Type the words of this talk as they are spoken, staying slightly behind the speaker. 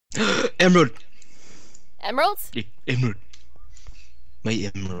Emerald. Emeralds? Yeah, emerald. My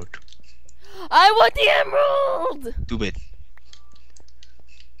emerald. I want the emerald! Too bad.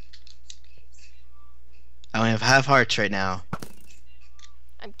 I only have half hearts right now.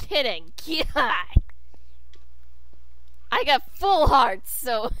 I'm kidding. God. I got full hearts,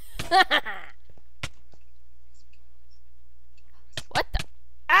 so... What the?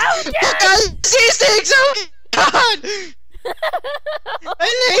 Ow, Oh, these things! Oh God! I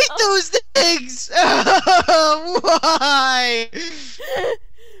hate those things! Why?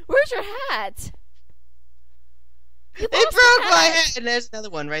 Where's your hat? You They lost broke your my hat. head! And there's another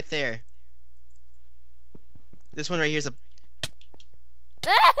one right there. This one right here is a...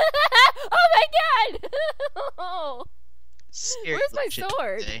 Oh my god! Oh. Scary Where's my shit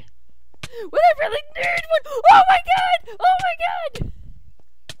sword? today. What I really need one! Oh my god! Oh my god!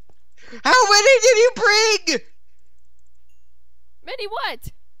 How many did you bring? Many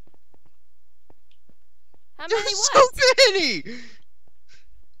what? How many There's what? so many!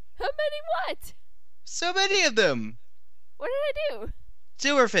 How many what? So many of them! What did I do?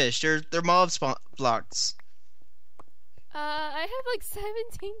 Silverfish, they're mob blocks. I have like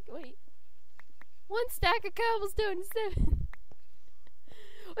 17. Wait. One stack of cobblestone and 7.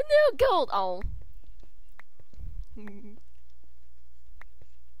 Oh, no, gold. Oh.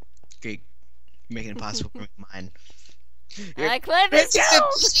 Great. You're making it impossible for me to mine. I clipped it.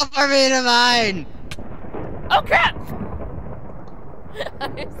 Impossible for me to mine! Oh, crap!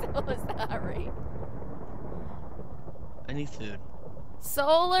 I'm so sorry. I need food.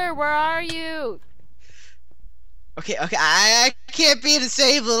 Solar, where are you? Okay, I can't be in the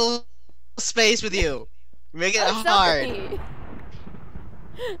same little space with you. You're making it I'm hard. sorry.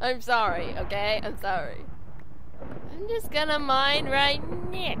 I'm sorry, okay? I'm sorry. I'm just gonna mine right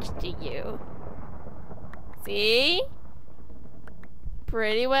next to you. See?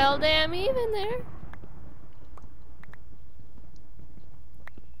 Pretty well damn even there.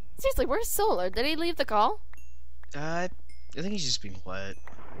 Seriously, where's Solar? Did he leave the call? I think he's just being quiet.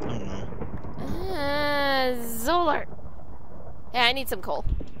 I don't know. Solar. Yeah, I need some coal.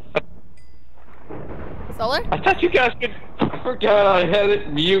 Solar? I thought you guys could. I forgot I had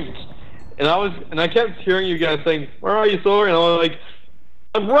it mute, and I kept hearing you guys saying, "Where are you, Solar?" And I was like,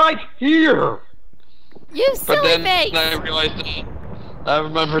 "I'm right here." You But silly then face! I realized I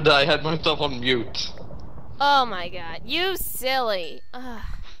remembered that I had myself on mute. Oh my god, you silly. Ugh.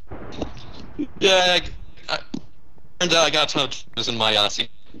 Yeah, turns out I got a ton of treasures in my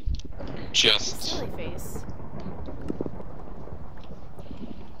chest. Silly face.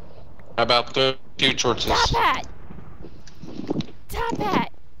 About 32 torches. Top hat! Top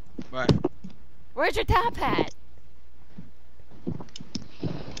hat! What? Where's your top hat?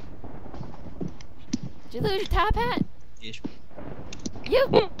 Did you lose your top hat? Ish. You!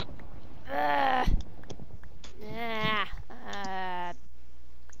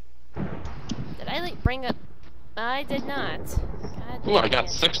 Did I like bring up? I did not. God Ooh, I dang got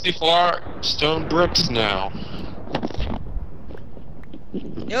it. 64 stone bricks now.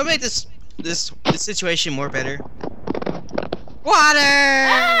 You know, make this situation more better. Water!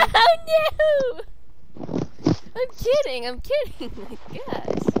 Ah, oh no! I'm kidding. I'm kidding. My gosh.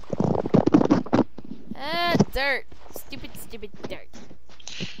 Dirt. Stupid dirt.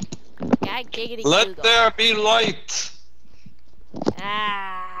 God giggity Let Google. there be light.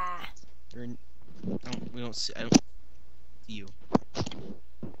 Ah. We don't see. I don't see you.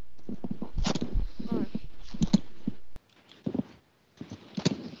 Mm.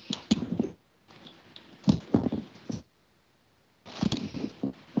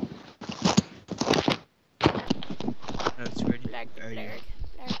 No, it's already. Blurk, already.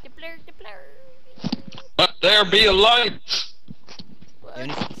 blurk, blurk. Let there be a light. What,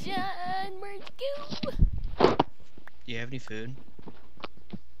 Any- John? Where'd you go? Do you have any food?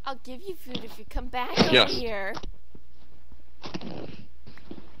 I'll give you food if you come back Yes. over here.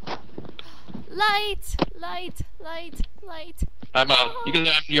 Light, light, light, light. I'm out. You can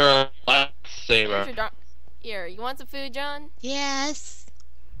have your Here's lightsaber. your Here, you want some food, John? Yes.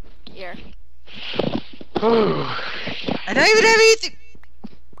 Here. I don't even have anything.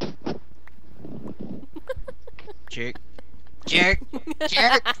 Jerk. Jerk.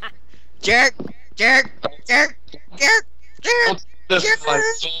 Jerk. Jerk. Jerk. Jerk. Jerk. Jerk. This Jerk. my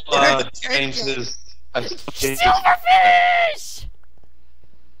Jerk. changes. Silverfish!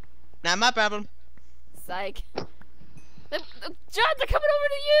 Not my problem. Psych. John, they're coming over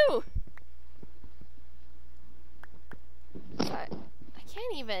to you! I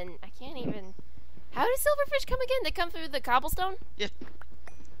can't even. How do silverfish come again? They come through the cobblestone?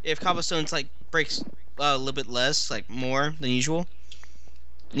 If cobblestone's like breaks a little bit less, like more than usual,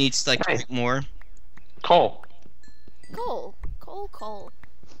 needs to like Hey. drink more. Cole. Cole.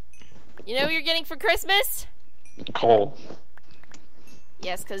 You know what you're getting for Christmas? Cole.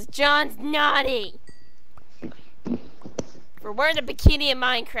 Yes, because John's naughty. For wearing a bikini in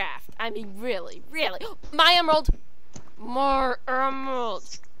Minecraft. I mean, really. My emerald. More emerald.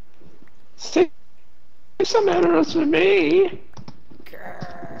 Say some emeralds with me.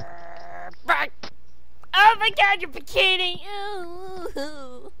 Grrr. Oh my god, your bikini.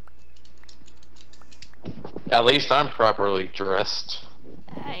 Ooh. At least I'm properly dressed.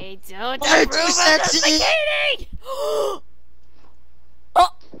 I don't You're approve too of sexy. this bikini.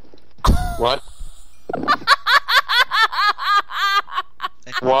 What?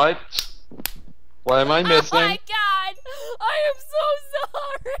 What? What am I missing? Oh my god! I am so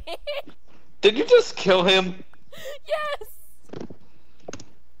sorry! Did you just kill him? Yes!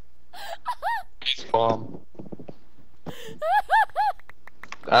 He's bomb. I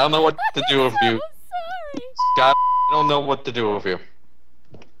don't know what to do with you. I'm sorry! Scott, I don't know what to do with you.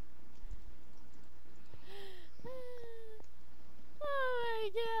 Oh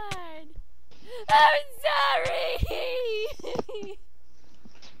my god! I'm sorry!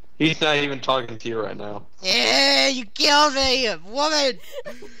 He's not even talking to you right now. Yeah, you killed me, woman.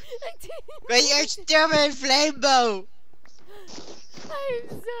 With your stupid flame bow. I'm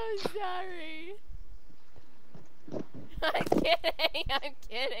so sorry. I'm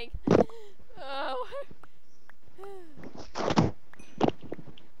kidding. Oh.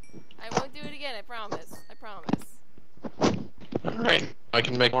 I won't do it again, I promise. Alright, I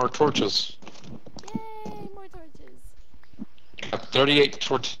can make more torches. Yay, more torches. I have 38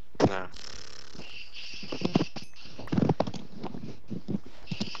 torches now.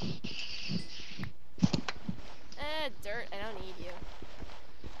 Dirt, I don't need you.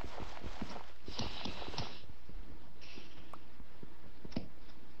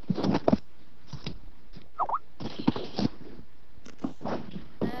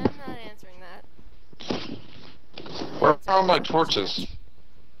 I'm not answering that. Where are my torches?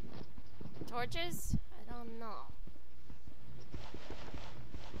 Torches? I don't know.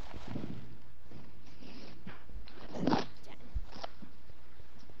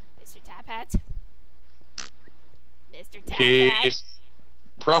 Mr.TopHaat? Mr.TopHaat? He's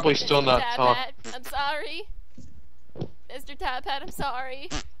probably still not talking. TopHaat, I'm sorry. Mr.TopHaat, I'm sorry.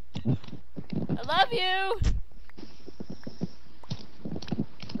 I love you!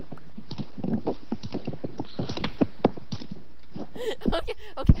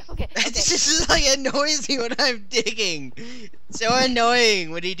 Okay. This is like annoys me when I'm digging. It's so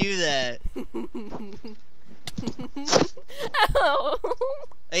annoying when you do that. Ow!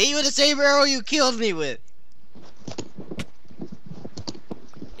 I hit you with the same arrow you killed me with.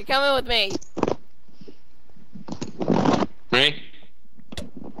 You're coming with me. Me?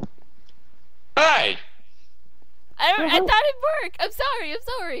 Hey! I thought it'd work. I'm sorry.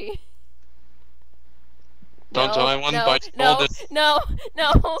 Don't tell anyone, but I stole this No.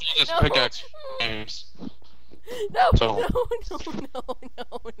 pickaxe games. No. So- I'm so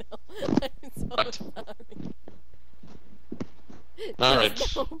What? sorry. Alright.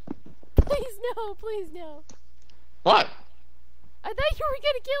 Please no. What? I thought you were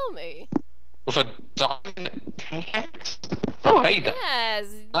gonna kill me. With a diamond pickaxe? Oh, hey, that. Yes,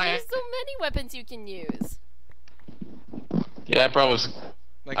 there's so many weapons you can use. Yeah, I probably was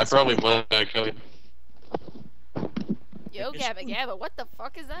gonna kill you. Yo, Gabba, what the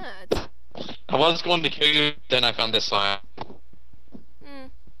fuck is that? I was going to kill you, then I found this sign.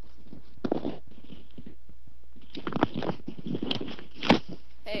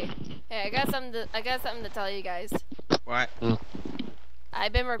 Hey, I got something to tell you guys. What?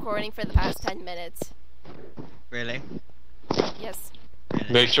 I've been recording for the past 10 minutes. Really? Yes.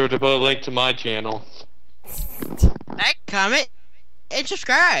 Make sure to put a link to my channel. Like, comment, and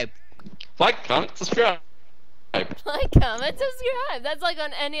subscribe. Like, comment, subscribe. Like, comment, subscribe. That's like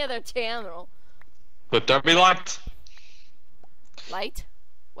on any other channel. But don't be liked. Light?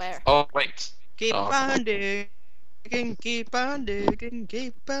 Where? Oh, wait. Keep Oh. on digging, keep on digging,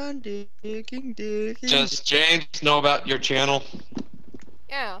 keep on digging. Does James know about your channel?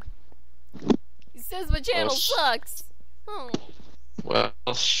 Yeah. He says my channel sh- sucks. Oh. Well,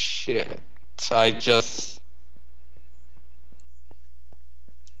 shit. I just...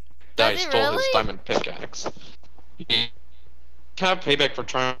 I Does it stole his really? diamond pickaxe. He kind of payback for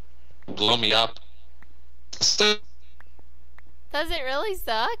trying to blow me up. Still, Does it really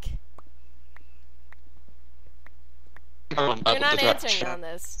suck? You're You're not answering on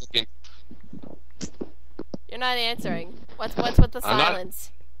this. You're not answering. What's with the I'm not-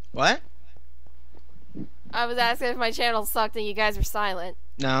 silence? What? I was asking if my channel sucked and you guys were silent.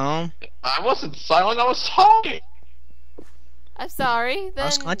 No. I wasn't silent, I was talking! I'm sorry. Then I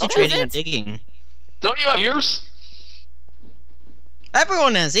was concentrating what on is it? digging. Don't you have ears?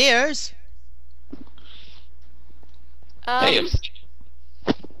 Everyone has ears. Hey,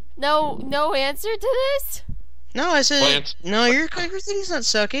 No answer to this? No, I said Lance. no. Everything's not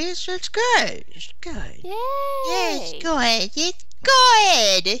sucky. It's good. It's good. Yay! Yes, good. It's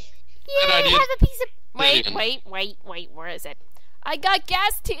good. Yay! Good idea. Have a piece of. Digging. Wait. Where is it? I got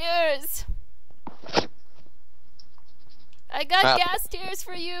gas tears. I got gas tears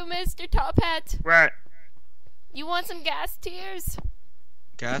for you, Mr.TopHaat. Right. You want some gas tears?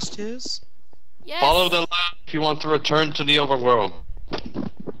 Gas tears? Yes. Follow the line if you want to return to the overworld.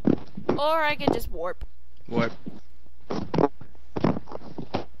 Or I can just warp. What?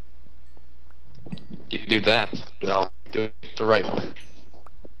 You can do that, but I'll do it the right way.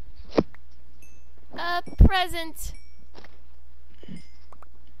 A present.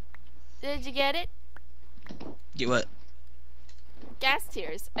 Did you get it? Get what? Gas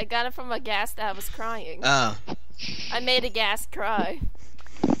tears. I got it from a gas that was crying. Oh. I made a gas cry.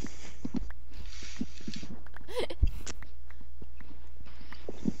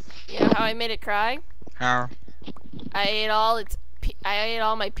 You know how I made it cry? How? I ate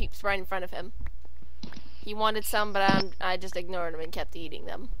all my peeps right in front of him. He wanted some, but I just ignored him and kept eating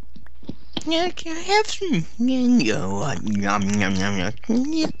them. Yeah, can I have some? No, yum yum yum yum. Can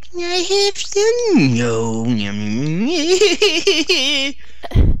I have some? No, yum.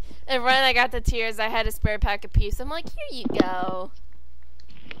 And when I got the tears, I had a spare pack of peeps. I'm like, here you go.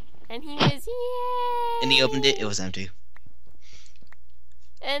 And he was, yay! And he opened it. It was empty.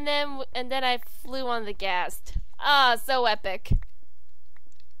 And then I flew on the ghast. Ah, so epic.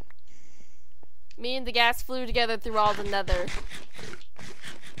 Me and the ghast flew together through all the nether.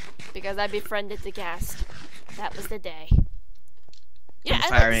 Because I befriended the ghast. That was the day. Yeah,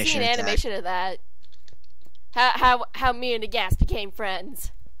 I'd like to see an animation of that. How me and the ghast became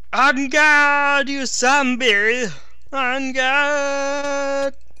friends. On God, you zombie! On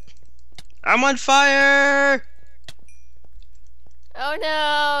God! I'm on fire! Oh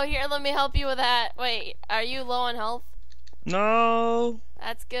no! Here, let me help you with that. Wait, are you low on health? No.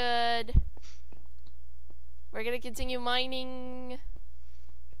 That's good. We're gonna continue mining.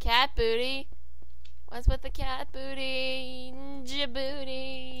 Cat booty. What's with the cat booty?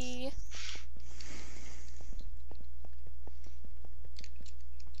 Djibouti.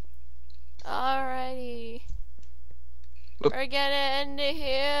 Alrighty. Whoop. We're gonna end it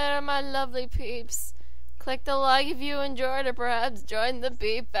here, my lovely peeps. Click the like if you enjoyed or perhaps join the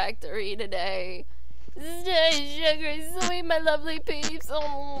Peep Factory today. Stay sugary sweet, my lovely peeps.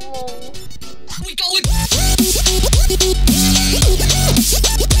 Oh. We going.